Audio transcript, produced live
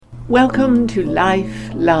Welcome to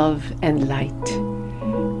Life, Love, and Light.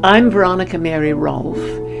 I'm Veronica Mary Rolfe,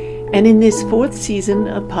 and in this fourth season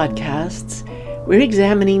of podcasts, we're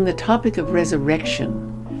examining the topic of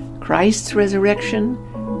resurrection, Christ's resurrection,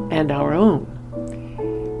 and our own.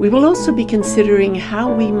 We will also be considering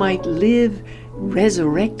how we might live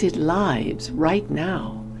resurrected lives right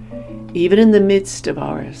now, even in the midst of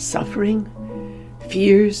our suffering,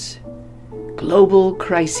 fears, global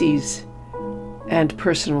crises, and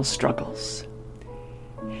personal struggles.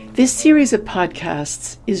 This series of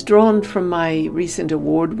podcasts is drawn from my recent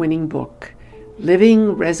award-winning book,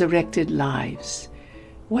 Living Resurrected Lives,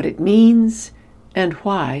 What It Means and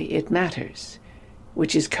Why It Matters,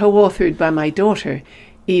 which is co-authored by my daughter,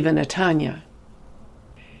 Eva Natanya.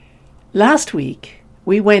 Last week,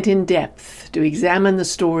 we went in depth to examine the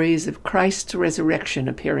stories of Christ's resurrection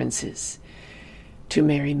appearances to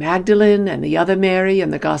Mary Magdalene and the other Mary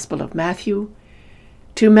in the Gospel of Matthew,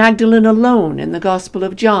 to Magdalene alone in the Gospel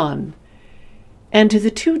of John, and to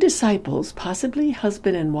the two disciples, possibly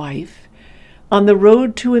husband and wife, on the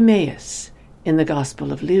road to Emmaus in the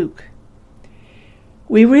Gospel of Luke.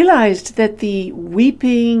 We realized that the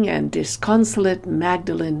weeping and disconsolate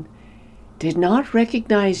Magdalene did not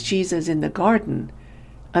recognize Jesus in the garden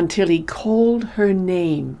until he called her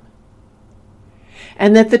name,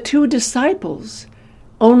 and that the two disciples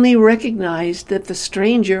only recognized that the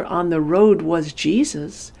stranger on the road was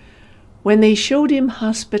Jesus when they showed him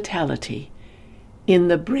hospitality in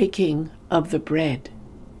the breaking of the bread.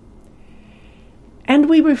 And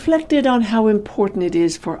we reflected on how important it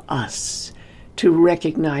is for us to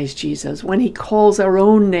recognize Jesus when he calls our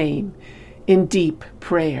own name in deep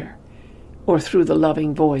prayer or through the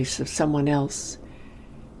loving voice of someone else,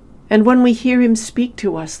 and when we hear him speak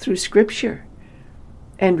to us through Scripture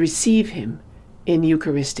and receive him in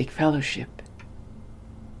Eucharistic fellowship.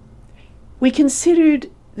 We considered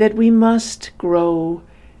that we must grow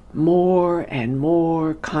more and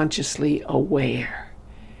more consciously aware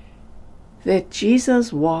that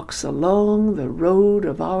Jesus walks along the road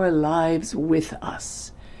of our lives with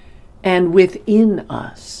us and within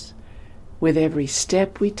us with every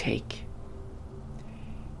step we take.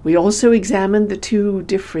 We also examined the two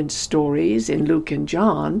different stories in Luke and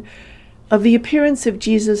John of the appearance of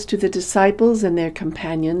Jesus to the disciples and their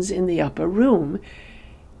companions in the upper room.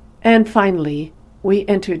 And finally, we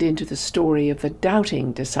entered into the story of the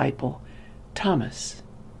doubting disciple, Thomas.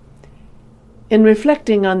 In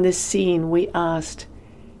reflecting on this scene, we asked,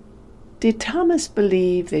 did Thomas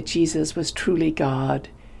believe that Jesus was truly God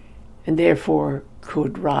and therefore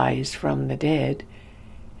could rise from the dead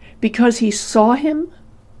because he saw him?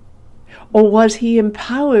 Or was he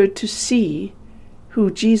empowered to see who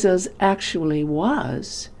Jesus actually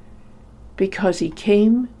was because he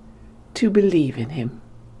came to believe in him?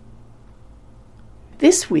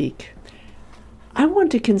 This week, I want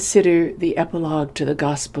to consider the epilogue to the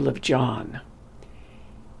Gospel of John.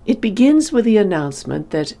 It begins with the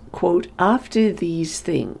announcement that, quote, after these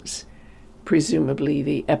things, presumably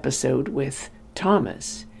the episode with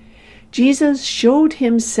Thomas, Jesus showed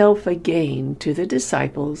himself again to the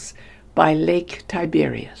disciples by Lake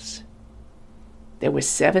Tiberias. There were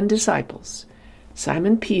 7 disciples,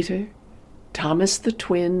 Simon Peter, Thomas the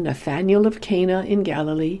twin, Nathanael of Cana in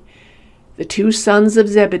Galilee, the 2 sons of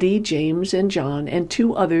Zebedee, James and John, and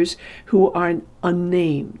 2 others who are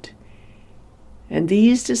unnamed. And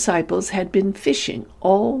these disciples had been fishing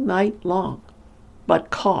all night long,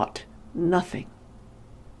 but caught nothing.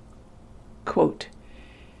 Quote,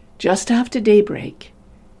 just after daybreak,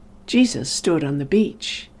 Jesus stood on the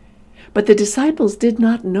beach, but the disciples did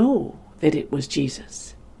not know that it was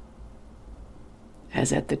Jesus.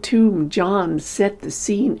 As at the tomb, John set the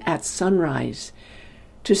scene at sunrise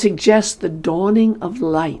to suggest the dawning of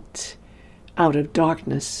light out of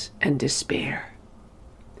darkness and despair.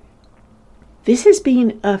 This has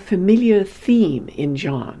been a familiar theme in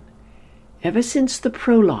John ever since the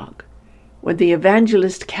prologue, when the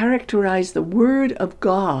evangelist characterized the Word of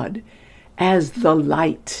God as the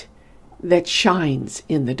light that shines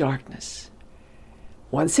in the darkness.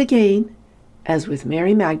 Once again, as with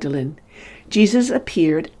Mary Magdalene, Jesus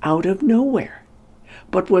appeared out of nowhere,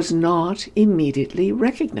 but was not immediately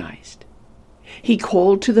recognized. He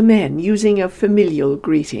called to the men using a familial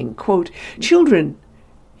greeting, quote, children,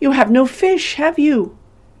 you have no fish, have you?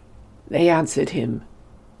 They answered him,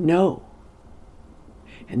 no.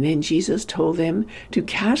 And then Jesus told them to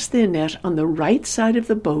cast their net on the right side of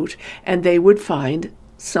the boat, and they would find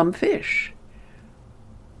some fish.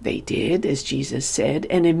 They did as Jesus said,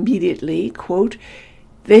 and immediately, quote,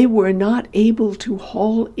 they were not able to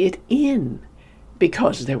haul it in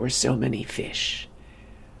because there were so many fish.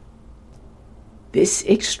 This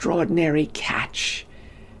extraordinary catch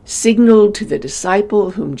signaled to the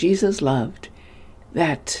disciple whom Jesus loved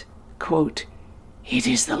that, quote, "It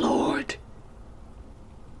is the Lord."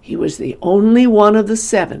 He was the only one of the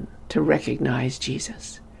 7 to recognize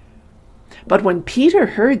Jesus. But when Peter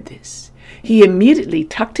heard this, he immediately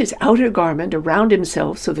tucked his outer garment around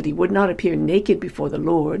himself so that he would not appear naked before the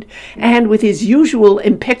Lord, and with his usual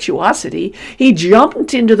impetuosity, he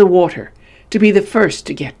jumped into the water to be the first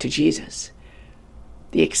to get to Jesus.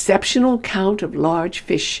 The exceptional count of large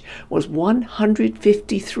fish was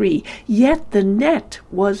 153, yet the net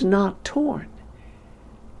was not torn.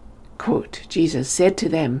 Quote, Jesus said to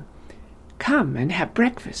them, "Come and have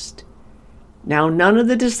breakfast." Now none of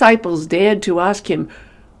the disciples dared to ask him,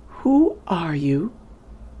 "Who are you?"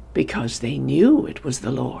 because they knew it was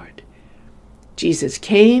the Lord. Jesus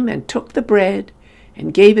came and took the bread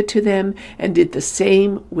and gave it to them and did the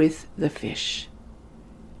same with the fish.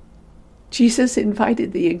 Jesus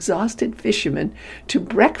invited the exhausted fishermen to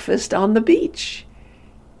breakfast on the beach.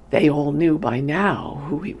 They all knew by now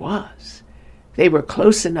who he was. They were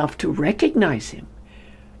close enough to recognize him,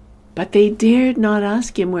 but they dared not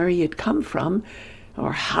ask him where he had come from,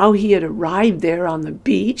 or how he had arrived there on the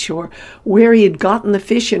beach, or where he had gotten the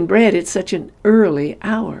fish and bread at such an early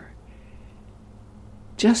hour.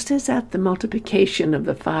 Just as at the multiplication of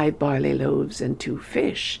the 5 barley loaves and 2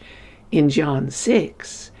 fish in John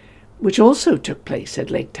 6, which also took place at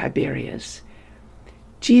Lake Tiberias,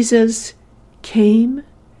 Jesus came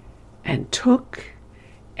and took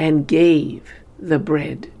and gave the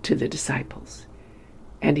bread to the disciples,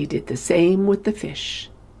 and he did the same with the fish.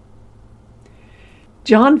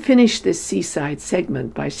 John finished this seaside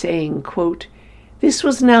segment by saying, quote, "This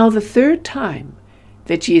was now the 3rd time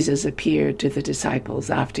that Jesus appeared to the disciples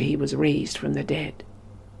after he was raised from the dead."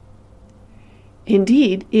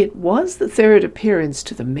 Indeed, it was the 3rd appearance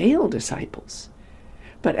to the male disciples,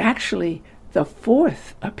 but actually the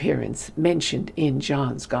 4th appearance mentioned in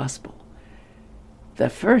John's Gospel. The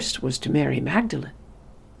first was to Mary Magdalene.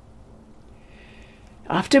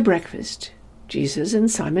 After breakfast, Jesus and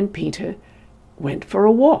Simon Peter went for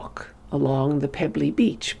a walk along the pebbly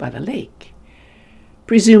beach by the lake.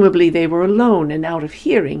 Presumably they were alone and out of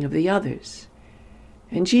hearing of the others.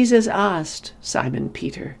 And Jesus asked Simon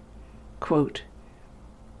Peter, quote,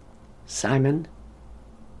 "Simon,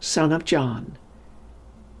 son of John,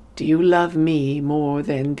 do you love me more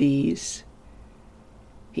than these?"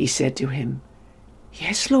 He said to him,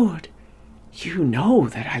 "Yes, Lord, you know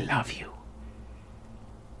that I love you."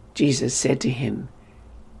 Jesus said to him,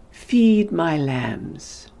 "Feed my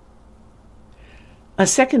lambs." A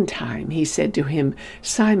second time he said to him,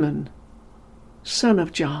 "Simon, son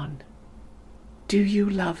of John, do you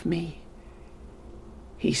love me?"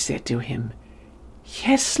 He said to him,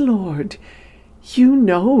 "Yes, Lord, you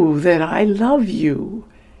know that I love you."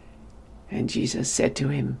 And Jesus said to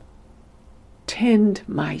him, "Tend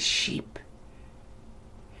my sheep."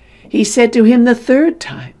 He said to him the 3rd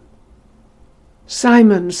time,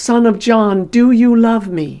 "Simon, son of John, do you love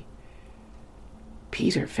me?"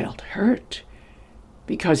 Peter felt hurt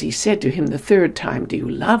because he said to him the 3rd time, "Do you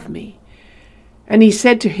love me?" And he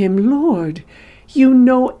said to him, "Lord, you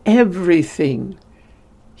know everything.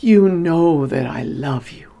 You know that I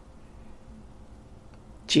love you."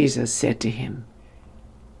 Jesus said to him,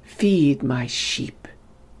 "Feed my sheep."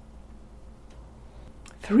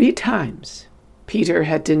 3 times Peter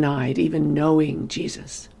had denied even knowing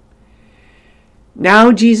Jesus.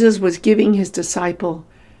 Now Jesus was giving his disciple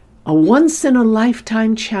a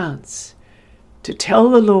once-in-a-lifetime chance to tell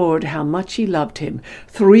the Lord how much he loved him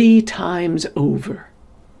 3 times over.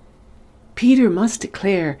 Peter must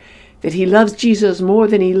declare that he loves Jesus more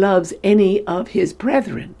than he loves any of his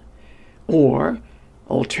brethren, or,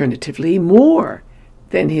 alternatively, more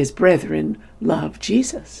than his brethren love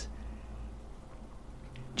Jesus.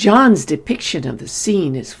 John's depiction of the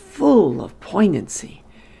scene is full of poignancy.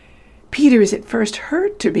 Peter is at first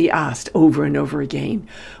hurt to be asked over and over again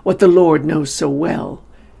what the Lord knows so well,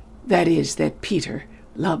 that is, that Peter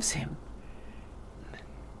loves him.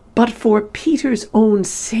 But for Peter's own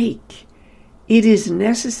sake, it is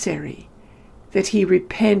necessary that he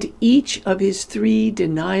repent each of his 3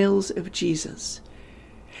 denials of Jesus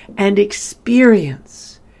and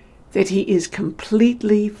experience that he is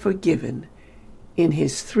completely forgiven in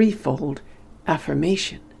his 3-fold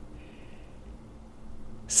affirmation.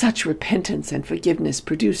 Such repentance and forgiveness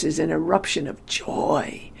produces an eruption of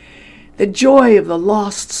joy. The joy of the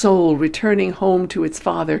lost soul returning home to its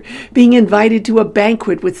Father, being invited to a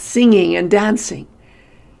banquet with singing and dancing.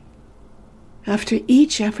 After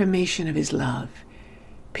each affirmation of his love,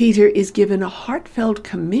 Peter is given a heartfelt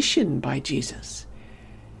commission by Jesus.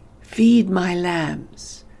 Feed my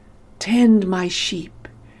lambs, tend my sheep,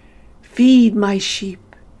 feed my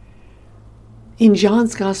sheep. In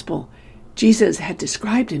John's Gospel, Jesus had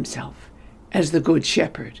described himself as the Good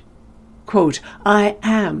Shepherd. Quote, I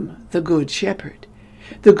am the Good Shepherd.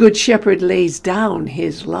 The Good Shepherd lays down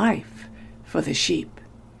his life for the sheep.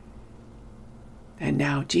 And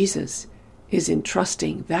now Jesus is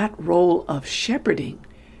entrusting that role of shepherding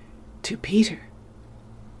to Peter.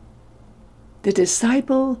 The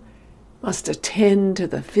disciple must attend to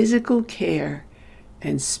the physical care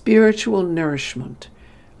and spiritual nourishment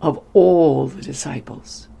of all the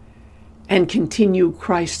disciples and continue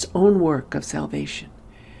Christ's own work of salvation.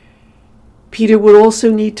 Peter would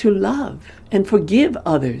also need to love and forgive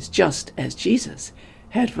others just as Jesus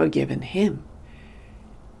had forgiven him.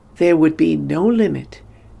 There would be no limit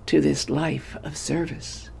to this life of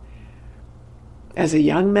service. As a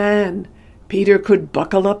young man, Peter could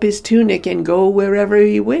buckle up his tunic and go wherever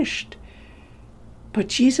he wished. But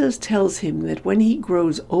Jesus tells him that when he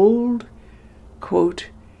grows old, quote,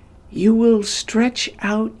 you will stretch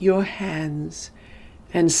out your hands,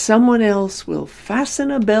 and someone else will fasten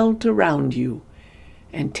a belt around you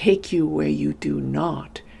and take you where you do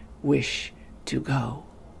not wish to go.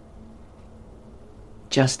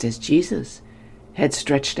 Just as Jesus had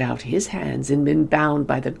stretched out his hands and been bound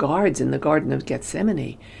by the guards in the Garden of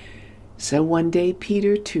Gethsemane, so one day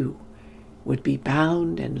Peter too would be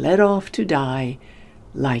bound and led off to die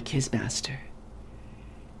like his master.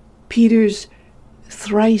 Peter's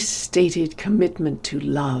thrice stated commitment to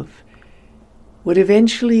love would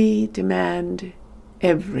eventually demand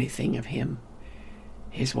everything of him: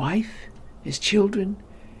 his wife, his children,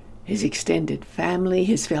 his extended family,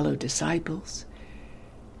 his fellow disciples.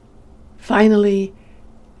 Finally,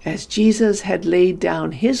 as Jesus had laid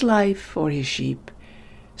down his life for his sheep,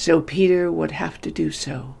 so Peter would have to do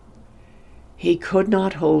so. He could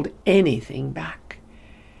not hold anything back.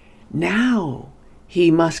 Now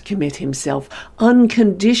he must commit himself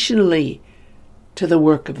unconditionally to the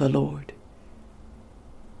work of the Lord.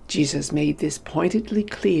 Jesus made this pointedly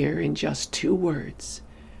clear in just 2 words,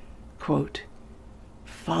 quote,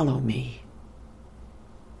 follow me.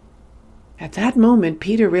 At that moment,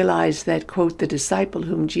 Peter realized that, quote, the disciple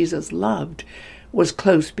whom Jesus loved was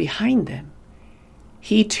close behind them.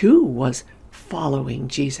 He too was following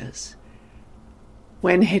Jesus.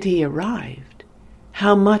 When had he arrived?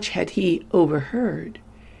 How much had he overheard?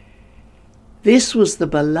 This was the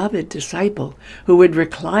beloved disciple who had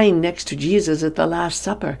reclined next to Jesus at the Last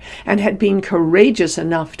Supper and had been courageous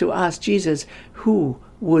enough to ask Jesus who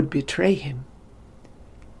would betray him.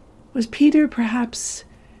 Was Peter perhaps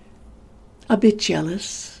a bit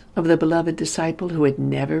jealous of the beloved disciple who had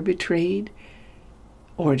never betrayed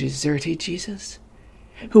or deserted Jesus,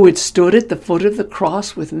 who had stood at the foot of the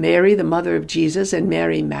cross with Mary, the mother of Jesus, and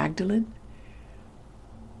Mary Magdalene?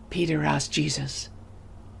 Peter asked Jesus,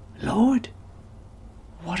 Lord,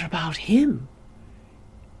 what about him?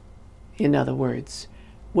 In other words,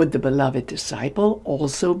 would the beloved disciple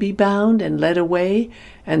also be bound and led away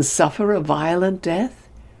and suffer a violent death?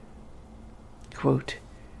 Quote,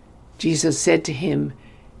 Jesus said to him,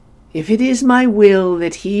 if it is my will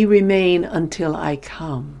that he remain until I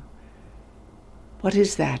come, what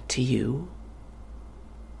is that to you?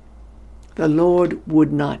 The Lord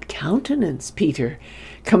would not countenance Peter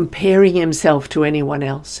comparing himself to anyone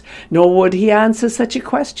else, nor would he answer such a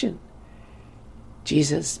question.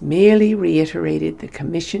 Jesus merely reiterated the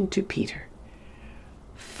commission to Peter.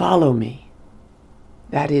 Follow me.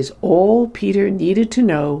 That is all Peter needed to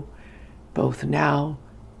know, both now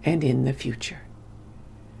and in the future.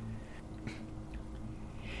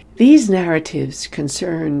 These narratives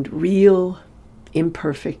concerned real,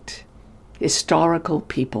 imperfect, historical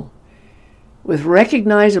people with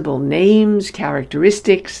recognizable names,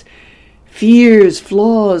 characteristics, fears,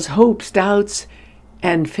 flaws, hopes, doubts,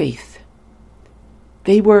 and faith.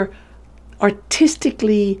 They were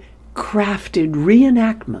artistically crafted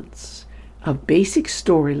reenactments of basic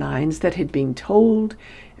storylines that had been told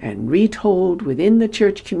and retold within the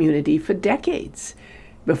church community for decades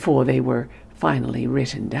before they were finally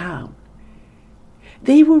written down.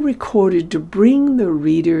 They were recorded to bring the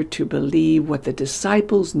reader to believe what the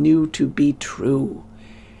disciples knew to be true,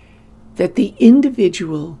 that the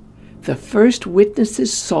individual the first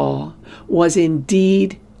witnesses saw was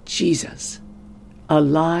indeed Jesus,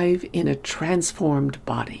 alive in a transformed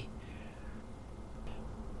body.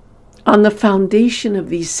 On the foundation of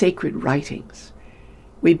these sacred writings,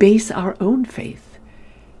 we base our own faith,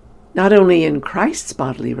 not only in Christ's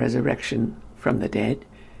bodily resurrection from the dead,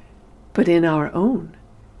 but in our own.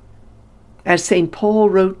 As St. Paul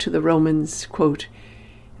wrote to the Romans, quote,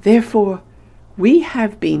 therefore, we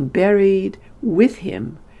have been buried with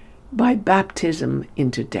him by baptism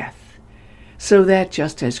into death, so that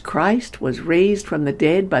just as Christ was raised from the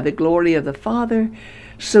dead by the glory of the Father,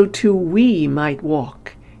 so too we might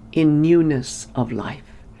walk in newness of life.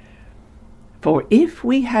 For if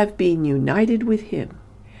we have been united with him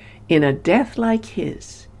in a death like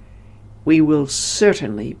his, we will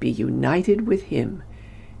certainly be united with him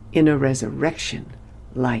in a resurrection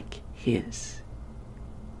like his.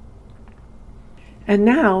 And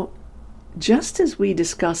now, just as we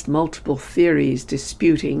discussed multiple theories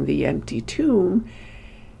disputing the empty tomb,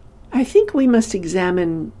 I think we must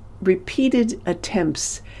examine repeated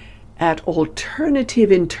attempts at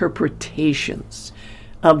alternative interpretations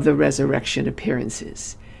of the resurrection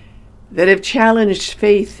appearances that have challenged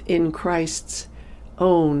faith in Christ's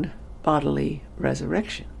own bodily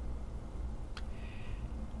resurrection.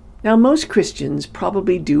 Now, most Christians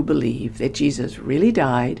probably do believe that Jesus really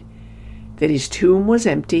died, that his tomb was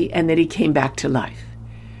empty, and that he came back to life.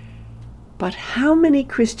 But how many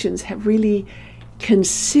Christians have really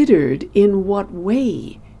considered in what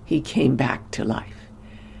way he came back to life?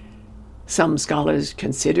 Some scholars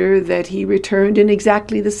consider that he returned in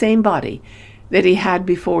exactly the same body that he had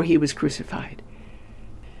before he was crucified.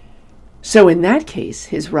 So in that case,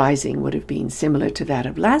 his rising would have been similar to that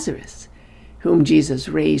of Lazarus, whom Jesus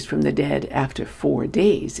raised from the dead after 4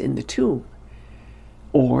 days in the tomb,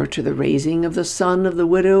 or to the raising of the son of the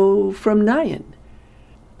widow from Nain,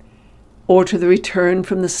 or to the return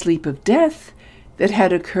from the sleep of death that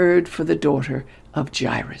had occurred for the daughter of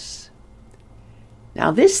Jairus.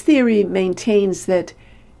 Now, this theory maintains that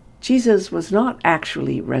Jesus was not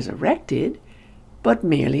actually resurrected, but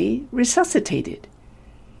merely resuscitated.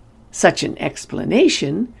 Such an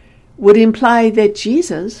explanation would imply that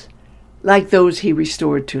Jesus, like those he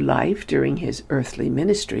restored to life during his earthly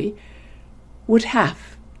ministry, would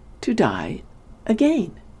have to die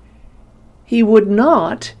again. He would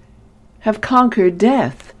not have conquered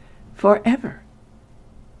death forever.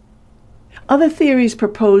 Other theories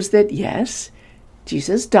propose that yes,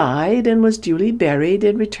 Jesus died and was duly buried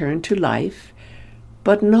and returned to life,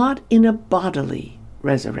 but not in a bodily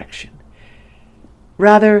resurrection.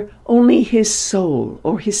 Rather, only his soul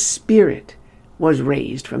or his spirit was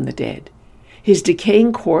raised from the dead. His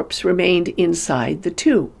decaying corpse remained inside the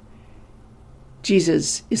tomb.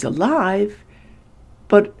 Jesus is alive,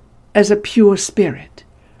 but as a pure spirit.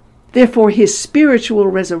 Therefore, his spiritual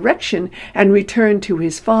resurrection and return to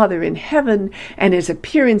his Father in heaven and his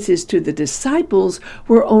appearances to the disciples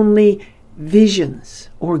were only visions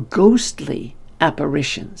or ghostly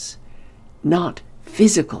apparitions, not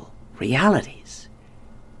physical realities.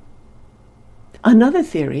 Another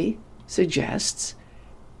theory suggests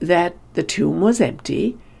that the tomb was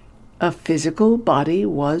empty, a physical body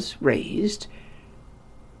was raised,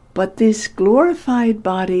 but this glorified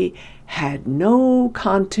body had no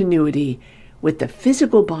continuity with the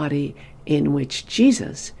physical body in which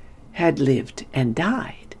Jesus had lived and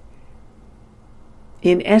died.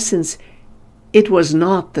 In essence, it was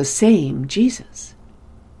not the same Jesus.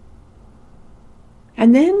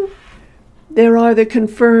 And then there are the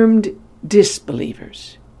confirmed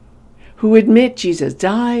disbelievers who admit Jesus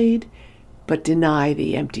died, but deny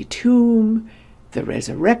the empty tomb, the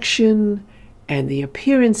resurrection, and the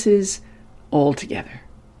appearances altogether.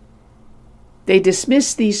 They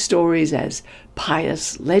dismiss these stories as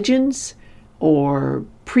pious legends or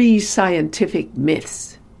pre-scientific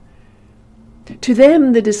myths. To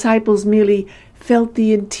them, the disciples merely felt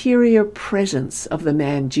the interior presence of the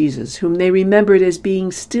man Jesus, whom they remembered as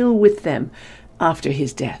being still with them after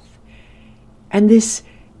his death. And this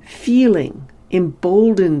feeling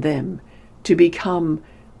emboldened them to become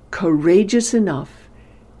courageous enough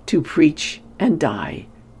to preach and die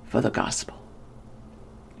for the gospel.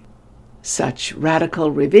 Such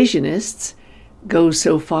radical revisionists go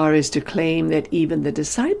so far as to claim that even the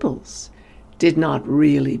disciples did not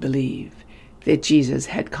really believe that Jesus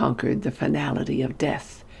had conquered the finality of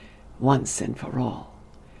death once and for all,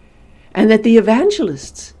 and that the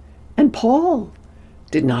evangelists and Paul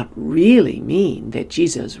did not really mean that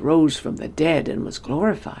Jesus rose from the dead and was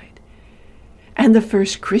glorified, and the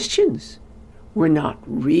first Christians were not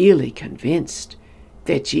really convinced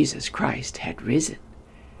that Jesus Christ had risen.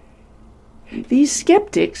 These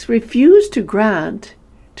skeptics refuse to grant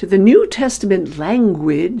to the New Testament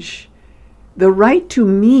language the right to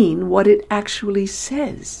mean what it actually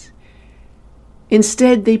says.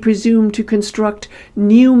 Instead, they presume to construct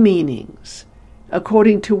new meanings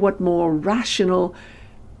according to what more rational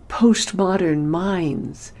postmodern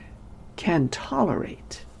minds can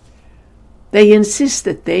tolerate. They insist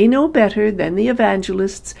that they know better than the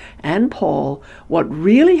evangelists and Paul what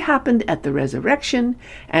really happened at the resurrection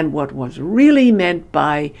and what was really meant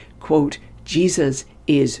by, quote, Jesus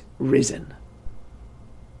is risen.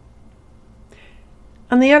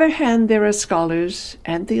 On the other hand, there are scholars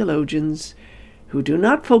and theologians who do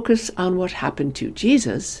not focus on what happened to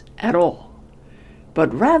Jesus at all,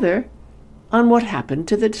 but rather on what happened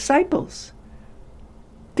to the disciples.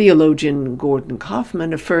 Theologian Gordon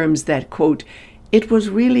Kaufman affirms that, quote, it was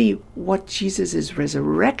really what Jesus'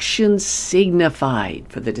 resurrection signified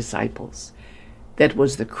for the disciples that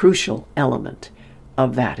was the crucial element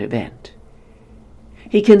of that event.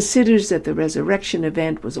 He considers that the resurrection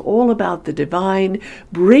event was all about the divine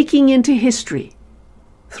breaking into history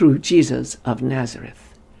through Jesus of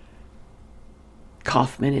Nazareth.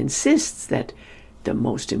 Kaufman insists that the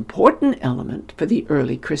most important element for the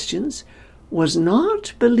early Christians was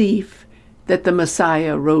not belief that the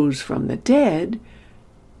Messiah rose from the dead,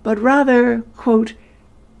 but rather, quote,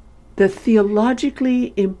 the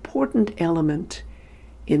theologically important element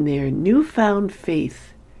in their newfound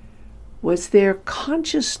faith was their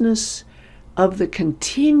consciousness of the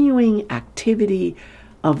continuing activity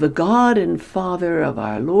of the God and Father of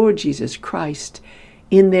our Lord Jesus Christ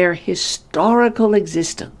in their historical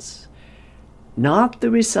existence, not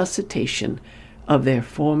the resuscitation of their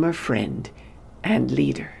former friend and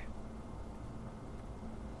leader.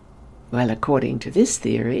 Well, according to this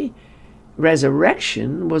theory,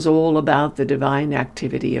 resurrection was all about the divine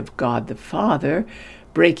activity of God the Father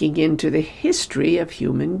breaking into the history of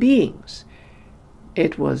human beings.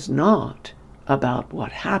 It was not about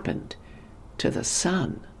what happened to the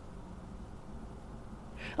Son.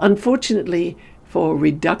 Unfortunately for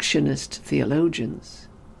reductionist theologians,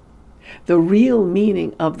 the real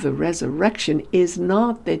meaning of the resurrection is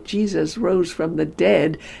not that Jesus rose from the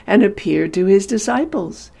dead and appeared to his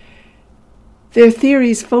disciples. Their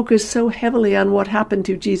theories focus so heavily on what happened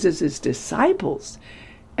to Jesus' disciples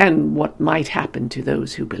and what might happen to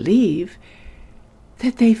those who believe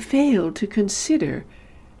that they fail to consider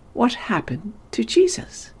what happened to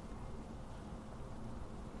Jesus.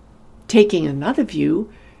 Taking another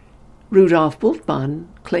view, Rudolf Bultmann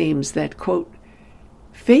claims that, quote,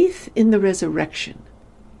 faith in the resurrection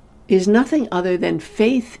is nothing other than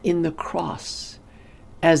faith in the cross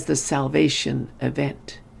as the salvation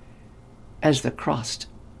event, as the cross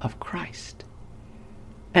of Christ.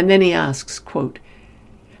 And then he asks, quote,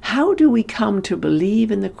 how do we come to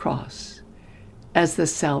believe in the cross as the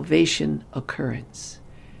salvation occurrence?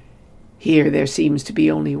 Here there seems to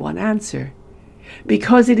be only one answer,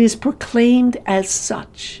 because it is proclaimed as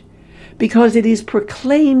such, because it is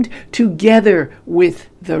proclaimed together with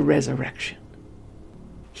the resurrection.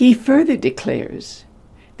 He further declares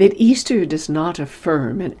that Easter does not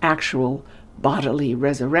affirm an actual bodily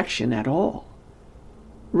resurrection at all.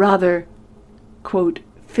 Rather, quote,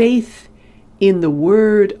 faith in the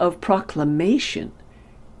word of proclamation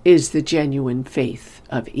is the genuine faith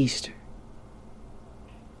of Easter.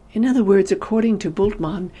 In other words, according to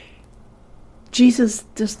Bultmann, Jesus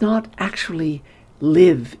does not actually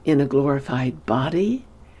live in a glorified body,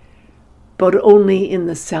 but only in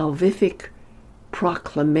the salvific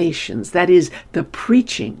proclamations, that is, the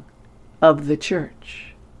preaching of the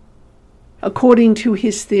church. According to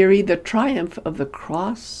his theory, the triumph of the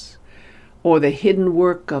cross, or the hidden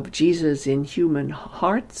work of Jesus in human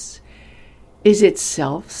hearts, is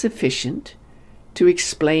itself sufficient to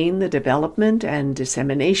explain the development and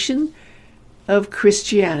dissemination of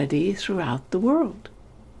Christianity throughout the world.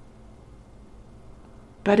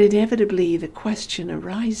 But inevitably the question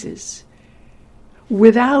arises,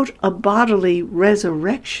 without a bodily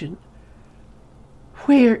resurrection,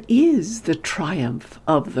 where is the triumph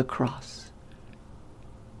of the cross?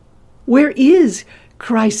 Where is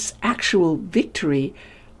Christ's actual victory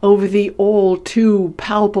over the all too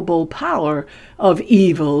palpable power of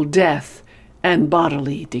evil, death, and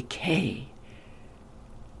bodily decay?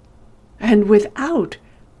 And without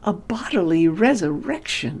a bodily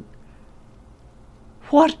resurrection,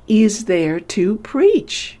 what is there to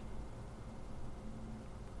preach?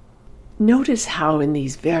 Notice how in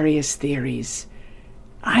these various theories,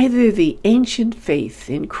 either the ancient faith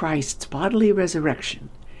in Christ's bodily resurrection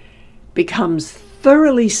becomes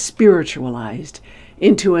thoroughly spiritualized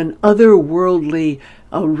into an otherworldly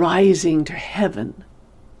arising to heaven,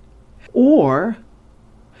 or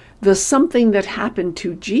the something that happened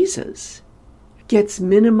to Jesus gets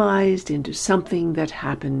minimized into something that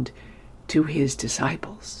happened to his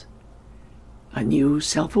disciples. A new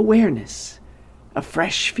self-awareness, a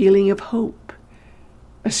fresh feeling of hope,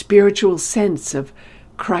 a spiritual sense of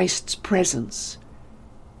Christ's presence,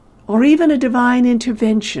 or even a divine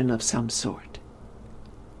intervention of some sort.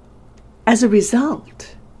 As a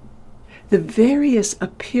result, the various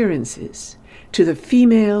appearances to the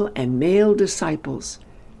female and male disciples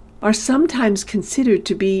are sometimes considered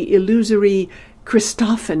to be illusory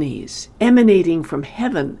Christophanies emanating from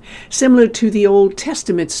heaven, similar to the Old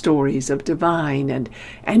Testament stories of divine and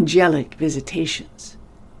angelic visitations.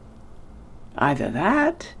 Either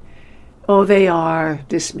that, or they are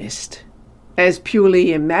dismissed as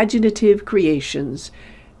purely imaginative creations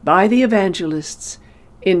by the evangelists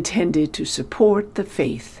intended to support the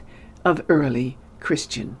faith of early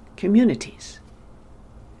Christian communities.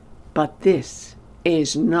 But this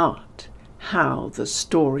is not how the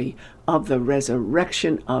story of the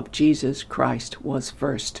resurrection of Jesus Christ was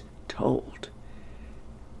first told.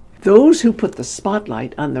 Those who put the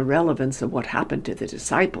spotlight on the relevance of what happened to the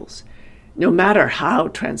disciples, no matter how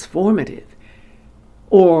transformative,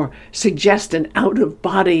 or suggest an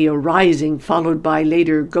out-of-body arising followed by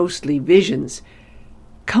later ghostly visions,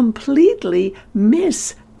 completely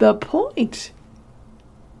miss the point.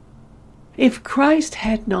 If Christ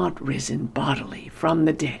had not risen bodily from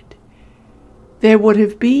the dead, there would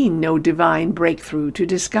have been no divine breakthrough to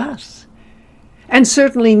discuss, and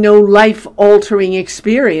certainly no life-altering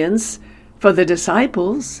experience for the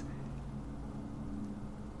disciples.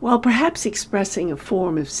 While perhaps expressing a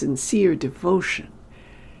form of sincere devotion,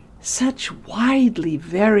 such widely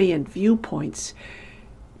variant viewpoints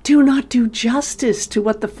do not do justice to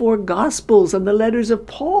what the four Gospels and the letters of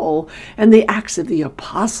Paul and the Acts of the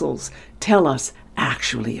Apostles tell us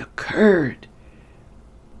actually occurred.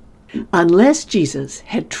 Unless Jesus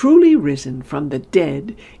had truly risen from the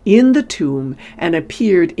dead in the tomb and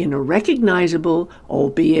appeared in a recognizable,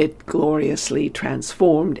 albeit gloriously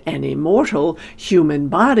transformed and immortal, human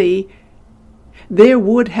body, there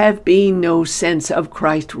would have been no sense of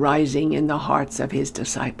Christ rising in the hearts of his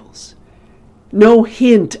disciples. No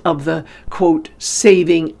hint of the, quote,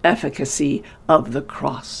 saving efficacy of the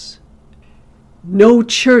cross. No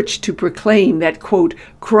church to proclaim that, quote,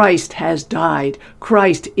 Christ has died,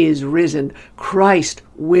 Christ is risen, Christ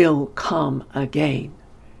will come again.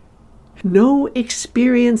 No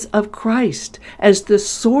experience of Christ as the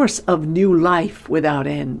source of new life without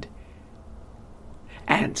end.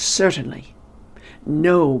 And certainly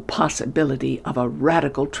no possibility of a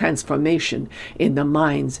radical transformation in the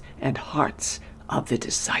minds and hearts of the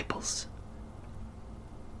disciples.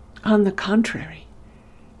 On the contrary,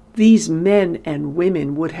 these men and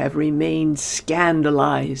women would have remained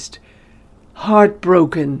scandalized,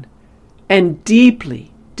 heartbroken, and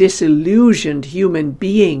deeply disillusioned human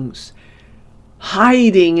beings,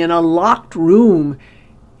 hiding in a locked room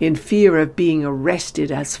in fear of being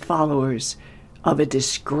arrested as followers of a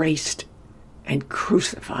disgraced and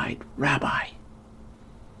crucified rabbi.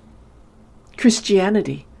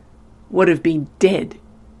 Christianity would have been dead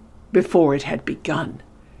before it had begun,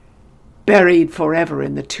 buried forever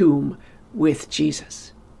in the tomb with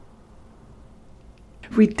Jesus.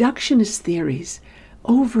 Reductionist theories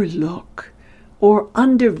overlook or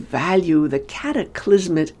undervalue the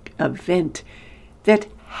cataclysmic event that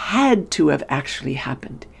had to have actually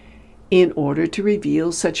happened in order to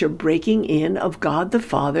reveal such a breaking in of God the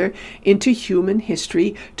Father into human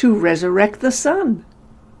history to resurrect the Son.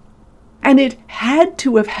 And it had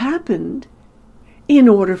to have happened in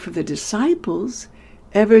order for the disciples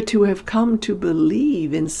ever to have come to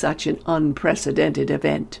believe in such an unprecedented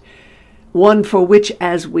event, one for which,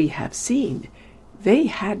 as we have seen, they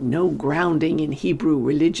had no grounding in Hebrew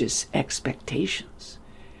religious expectations.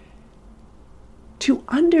 To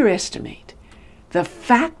underestimate the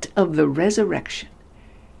fact of the resurrection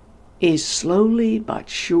is slowly but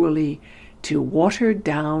surely to water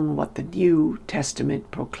down what the New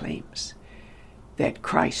Testament proclaims, that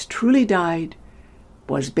Christ truly died,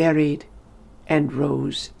 was buried, and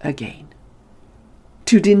rose again.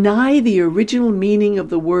 To deny the original meaning of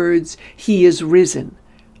the words, he is risen,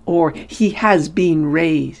 or he has been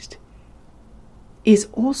raised, is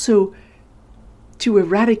also to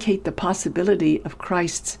eradicate the possibility of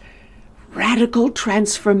Christ's radical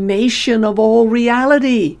transformation of all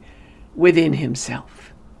reality within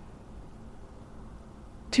himself.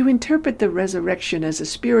 To interpret the resurrection as a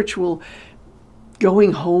spiritual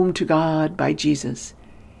going home to God by Jesus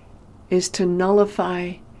is to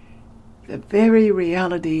nullify the very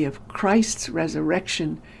reality of Christ's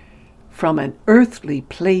resurrection from an earthly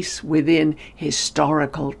place within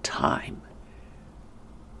historical time.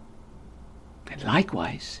 And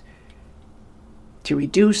likewise, to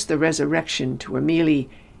reduce the resurrection to a merely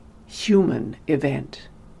human event,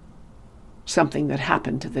 something that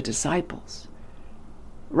happened to the disciples,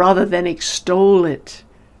 rather than extol it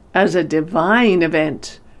as a divine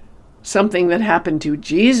event something that happened to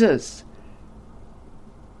Jesus,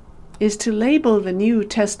 is to label the New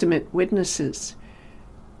Testament witnesses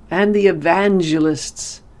and the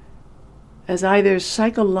evangelists as either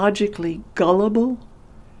psychologically gullible,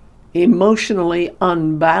 emotionally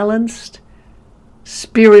unbalanced,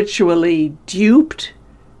 spiritually duped,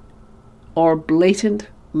 or blatant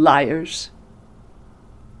liars.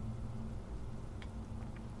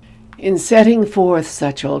 In setting forth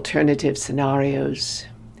such alternative scenarios,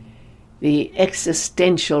 the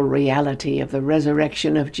existential reality of the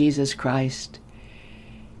resurrection of Jesus Christ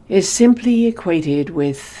is simply equated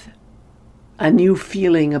with a new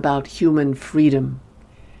feeling about human freedom,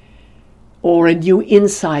 or a new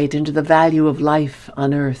insight into the value of life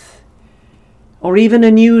on earth, or even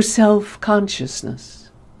a new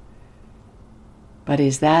self-consciousness. But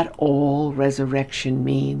is that all resurrection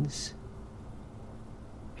means?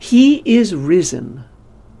 He is risen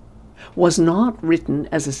was not written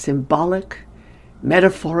as a symbolic,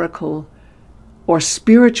 metaphorical, or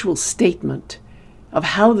spiritual statement of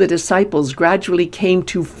how the disciples gradually came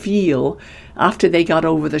to feel after they got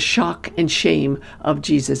over the shock and shame of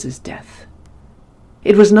Jesus' death.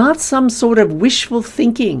 It was not some sort of wishful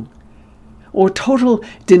thinking or total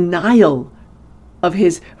denial of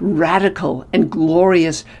his radical and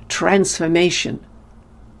glorious transformation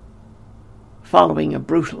following a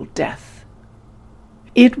brutal death.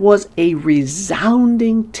 It was a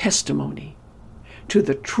resounding testimony to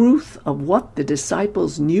the truth of what the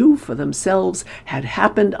disciples knew for themselves had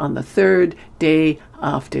happened on the third day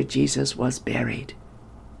after Jesus was buried.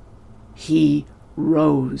 He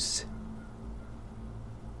rose.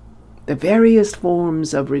 The various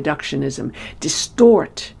forms of reductionism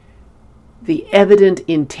distort the evident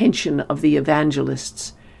intention of the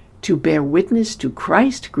evangelists to bear witness to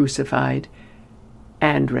Christ crucified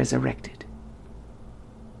and resurrected.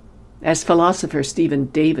 As philosopher Stephen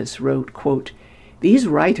Davis wrote, quote, "These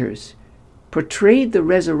writers portrayed the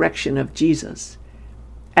resurrection of Jesus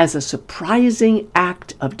as a surprising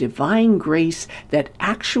act of divine grace that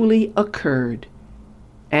actually occurred,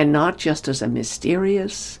 and not just as a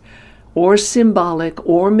mysterious or symbolic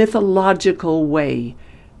or mythological way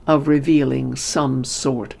of revealing some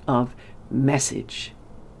sort of message."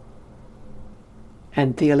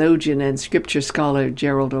 And theologian and scripture scholar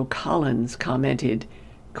Gerald O'Collins commented,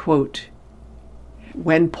 quote,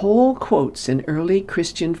 "When Paul quotes an early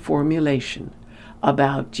Christian formulation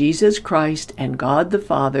about Jesus Christ and God the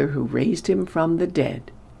Father who raised him from the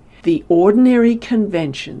dead, the ordinary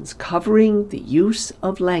conventions covering the use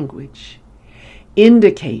of language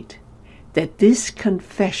indicate that this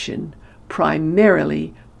confession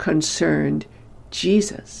primarily concerned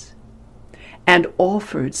Jesus and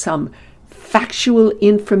offered some factual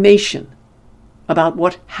information about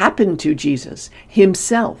what happened to Jesus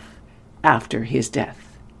himself after his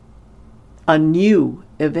death. A new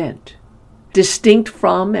event, distinct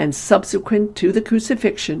from and subsequent to the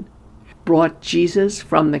crucifixion, brought Jesus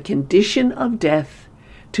from the condition of death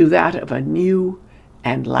to that of a new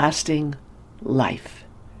and lasting life.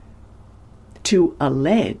 To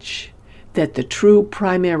allege that the true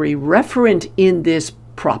primary referent in this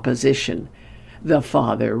proposition, the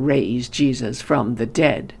Father raised Jesus from the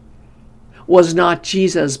dead, was not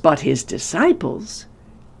Jesus but his disciples,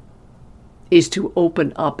 is to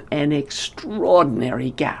open up an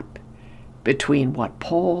extraordinary gap between what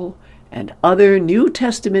Paul and other New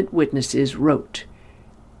Testament witnesses wrote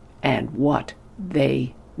and what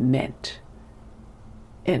they meant.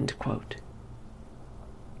 End quote.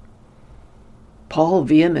 Paul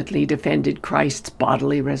vehemently defended Christ's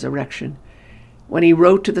bodily resurrection when he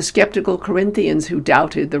wrote to the skeptical Corinthians who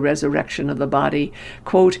doubted the resurrection of the body,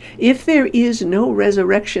 quote, "If there is no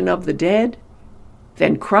resurrection of the dead,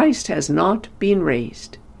 then Christ has not been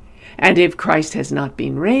raised. And if Christ has not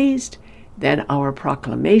been raised, then our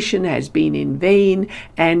proclamation has been in vain,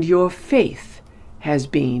 and your faith has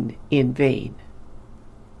been in vain."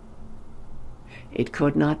 It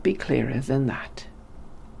could not be clearer than that.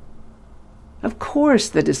 Of course,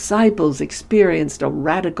 the disciples experienced a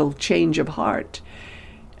radical change of heart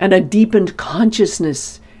and a deepened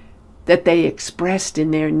consciousness that they expressed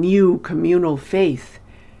in their new communal faith.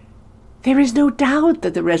 There is no doubt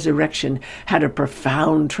that the resurrection had a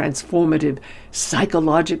profound, transformative,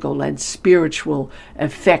 psychological and spiritual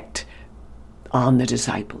effect on the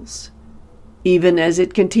disciples, even as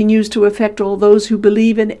it continues to affect all those who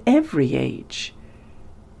believe in every age.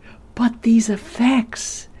 But these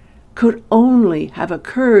effects could only have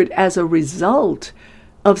occurred as a result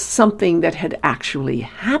of something that had actually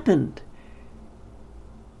happened.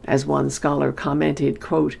 As one scholar commented,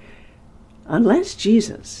 quote, "Unless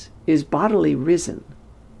Jesus is bodily risen,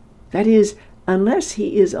 that is, unless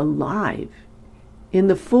he is alive in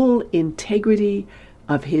the full integrity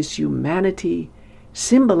of his humanity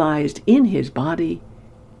symbolized in his body,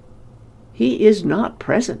 he is not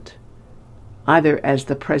present, either as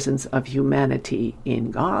the presence of humanity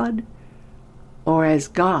in God or as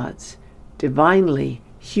God's divinely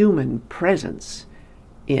human presence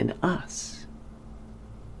in us.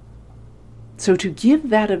 So to give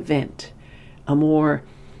that event a more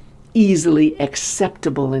easily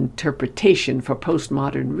acceptable interpretation for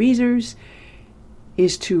postmodern readers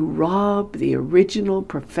is to rob the original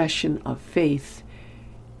profession of faith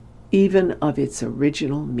even of its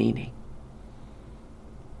original meaning.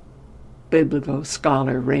 Biblical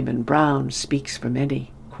scholar Raymond Brown speaks for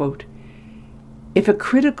many, quote, "If a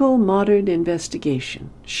critical modern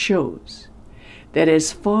investigation shows that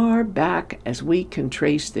as far back as we can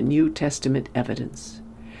trace the New Testament evidence,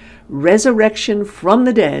 resurrection from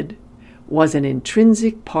the dead was an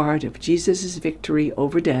intrinsic part of Jesus' victory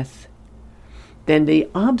over death, then the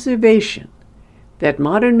observation that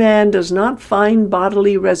modern man does not find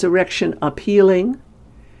bodily resurrection appealing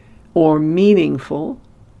or meaningful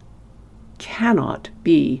cannot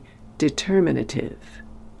be determinative.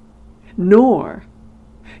 Nor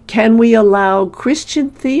can we allow Christian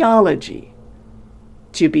theology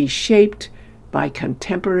to be shaped by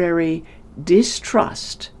contemporary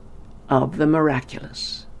distrust of the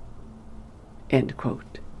miraculous." End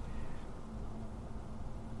quote.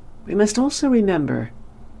 We must also remember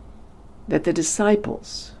that the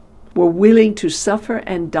disciples were willing to suffer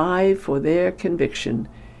and die for their conviction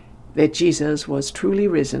that Jesus was truly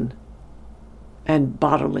risen and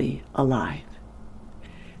bodily alive.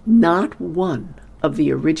 Not one of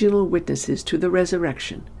the original witnesses to the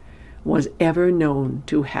resurrection was ever known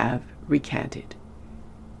to have recanted.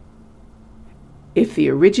 If the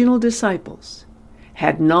original disciples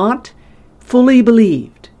had not fully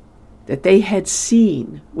believed that they had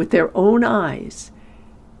seen with their own eyes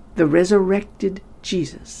the resurrected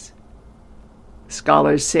Jesus,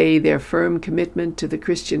 scholars say their firm commitment to the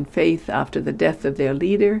Christian faith after the death of their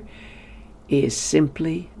leader is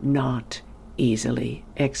simply not easily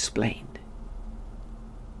explained.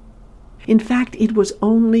 In fact, it was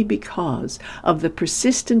only because of the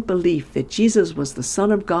persistent belief that Jesus was the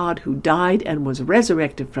Son of God who died and was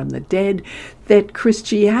resurrected from the dead that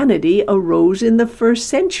Christianity arose in the first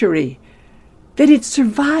century, that it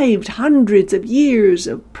survived hundreds of years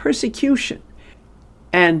of persecution,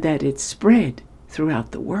 and that it spread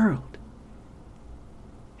throughout the world.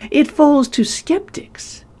 It falls to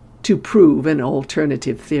skeptics to prove an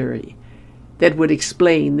alternative theory that would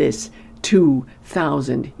explain this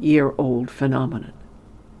 2,000-year-old phenomenon.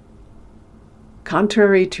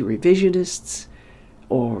 Contrary to revisionists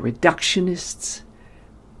or reductionists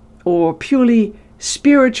or purely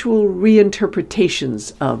spiritual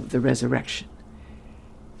reinterpretations of the resurrection,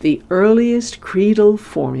 the earliest creedal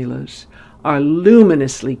formulas are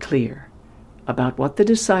luminously clear about what the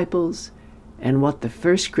disciples and what the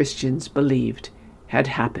first Christians believed had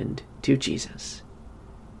happened to Jesus.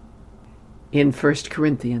 In 1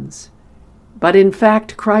 Corinthians, "But in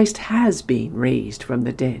fact Christ has been raised from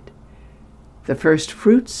the dead, the first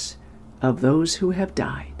fruits of those who have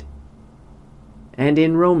died." And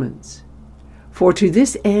in Romans, "For to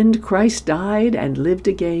this end Christ died and lived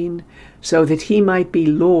again, so that he might be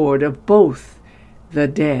Lord of both the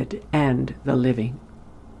dead and the living."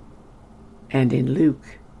 And in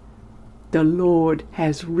Luke, "The Lord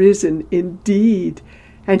has risen indeed,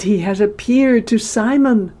 and he has appeared to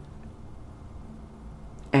Simon."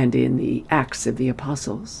 And in the Acts of the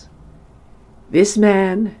Apostles, "This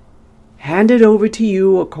man, handed over to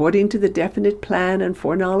you according to the definite plan and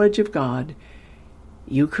foreknowledge of God,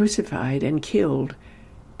 you crucified and killed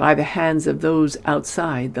by the hands of those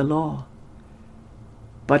outside the law.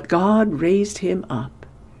 But God raised him up,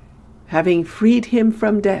 having freed him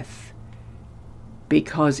from death,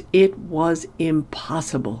 because it was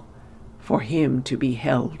impossible for him to be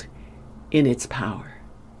held in its power."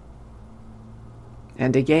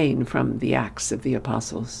 And again from the Acts of the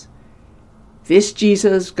Apostles, "This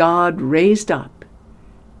Jesus God raised up,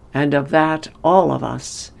 and of that all of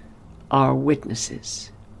us are witnesses."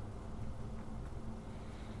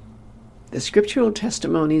 The scriptural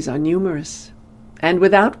testimonies are numerous and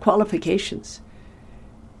without qualifications.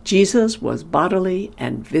 Jesus was bodily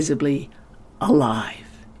and visibly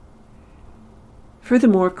alive.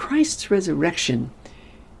 Furthermore, Christ's resurrection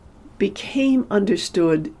became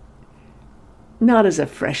understood not as a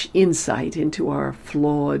fresh insight into our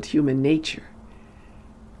flawed human nature,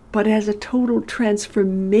 but as a total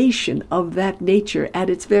transformation of that nature at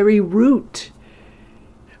its very root,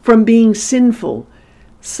 from being sinful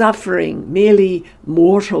suffering, merely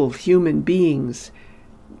mortal human beings,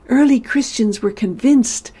 early Christians were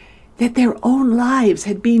convinced that their own lives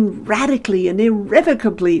had been radically and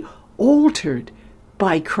irrevocably altered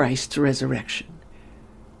by Christ's resurrection.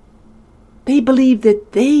 They believed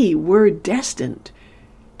that they were destined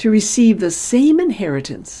to receive the same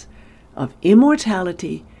inheritance of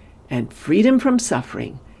immortality and freedom from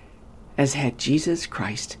suffering as had Jesus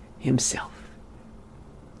Christ himself.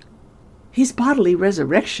 His bodily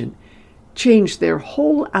resurrection changed their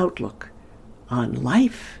whole outlook on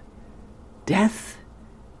life, death,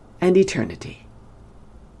 and eternity.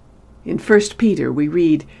 In 1 Peter we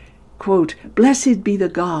read, quote, "Blessed be the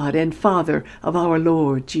God and Father of our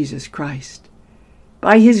Lord Jesus Christ.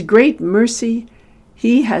 By his great mercy,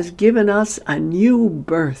 he has given us a new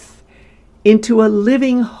birth into a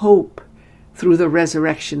living hope through the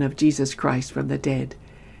resurrection of Jesus Christ from the dead,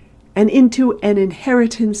 and into an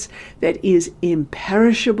inheritance that is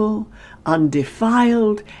imperishable,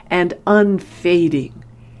 undefiled, and unfading,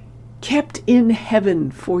 kept in heaven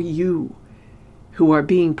for you, who are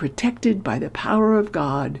being protected by the power of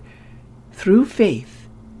God through faith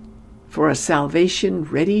for a salvation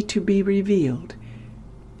ready to be revealed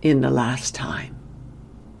in the last time."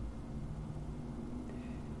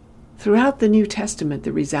 Throughout the New Testament,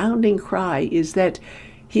 the resounding cry is that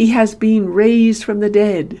he has been raised from the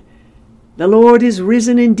dead. The Lord is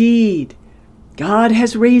risen indeed. God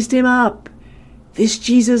has raised him up. This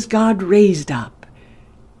Jesus God raised up,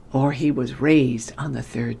 or he was raised on the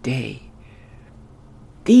third day.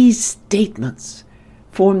 These statements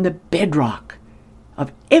form the bedrock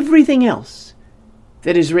of everything else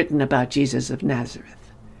that is written about Jesus of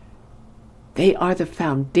Nazareth. They are the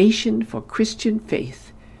foundation for Christian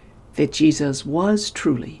faith that Jesus was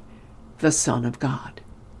truly the Son of God.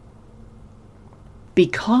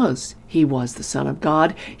 Because he was the Son of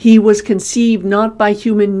God, he was conceived not by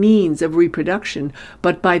human means of reproduction,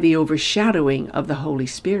 but by the overshadowing of the Holy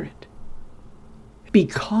Spirit.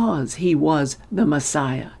 Because he was the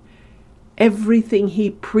Messiah, everything he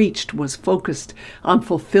preached was focused on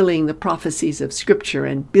fulfilling the prophecies of Scripture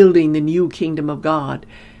and building the new kingdom of God,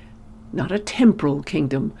 not a temporal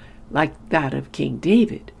kingdom like that of King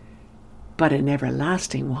David, but an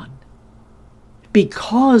everlasting one.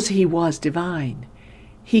 Because he was divine,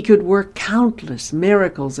 he could work countless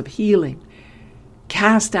miracles of healing,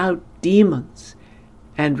 cast out demons,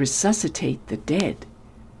 and resuscitate the dead.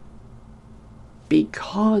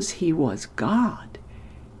 Because he was God,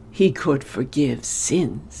 he could forgive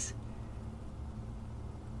sins.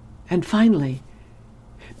 And finally,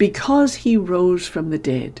 because he rose from the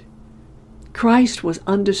dead, Christ was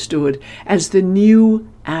understood as the new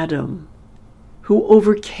Adam who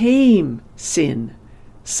overcame sin,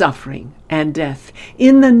 suffering, and death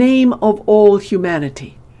in the name of all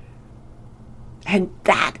humanity. And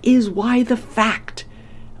that is why the fact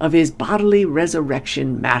of his bodily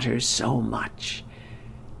resurrection matters so much.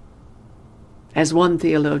 As one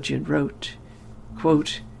theologian wrote,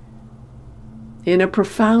 quote, "In a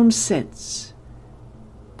profound sense,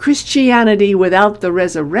 Christianity without the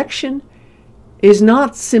resurrection is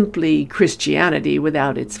not simply Christianity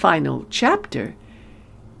without its final chapter.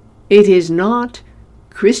 It is not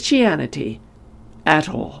Christianity at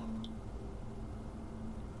all."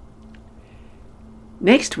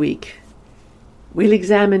 Next week, we'll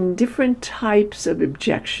examine different types of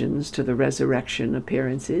objections to the resurrection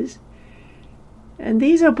appearances, and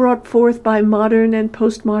these are brought forth by modern and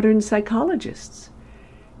postmodern psychologists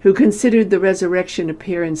who considered the resurrection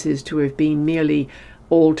appearances to have been merely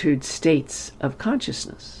altered states of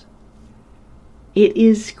consciousness. It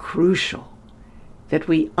is crucial that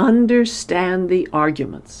we understand the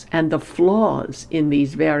arguments and the flaws in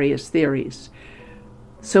these various theories,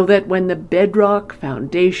 so that when the bedrock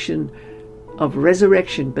foundation of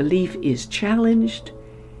resurrection belief is challenged,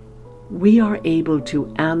 we are able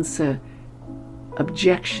to answer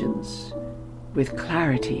objections with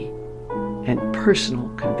clarity and personal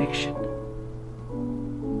conviction.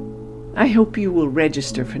 I hope you will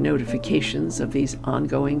register for notifications of these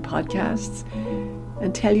ongoing podcasts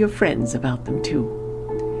and tell your friends about them too.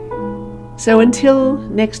 So until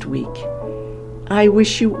next week, I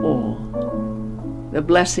wish you all the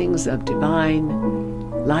blessings of divine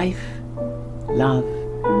life, love,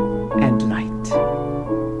 and light.